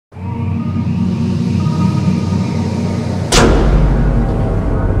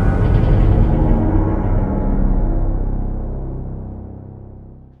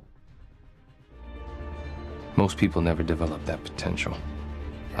Most people never develop that potential.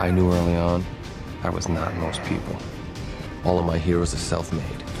 I knew early on I was not most people. All of my heroes are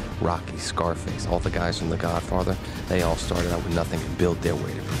self-made. Rocky, Scarface, all the guys from The Godfather, they all started out with nothing and built their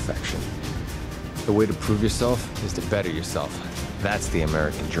way to perfection. The way to prove yourself is to better yourself. That's the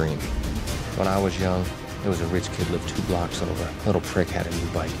American dream. When I was young, there was a rich kid lived 2 blocks over. Little prick had a new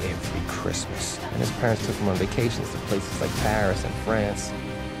bike every Christmas. And his parents took him on vacations to places like Paris and France.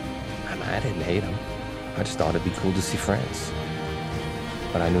 I didn't hate him. I just thought it'd be cool to see friends.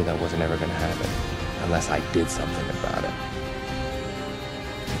 But I knew that wasn't ever gonna happen unless I did something about it.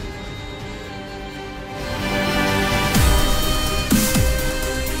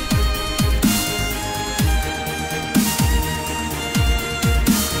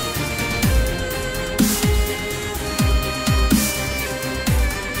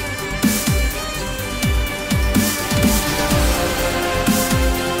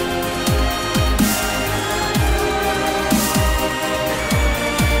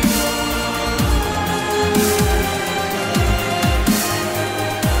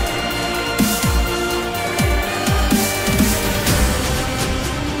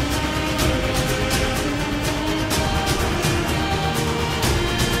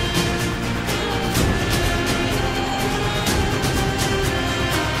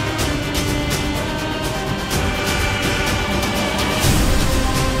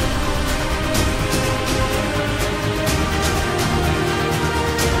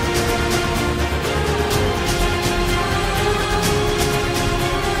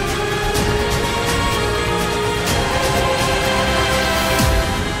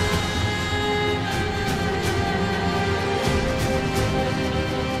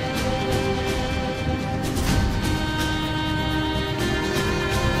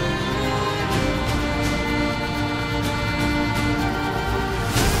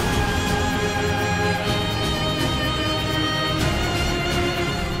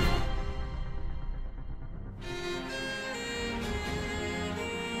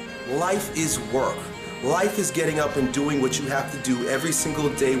 Life is work. Life is getting up and doing what you have to do every single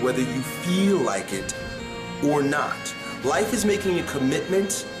day, whether you feel like it or not. Life is making a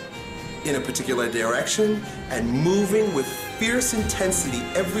commitment in a particular direction and moving with fierce intensity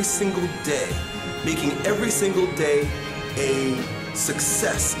every single day, making every single day a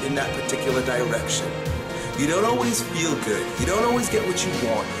success in that particular direction. You don't always feel good, you don't always get what you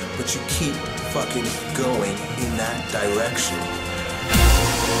want, but you keep fucking going in that direction.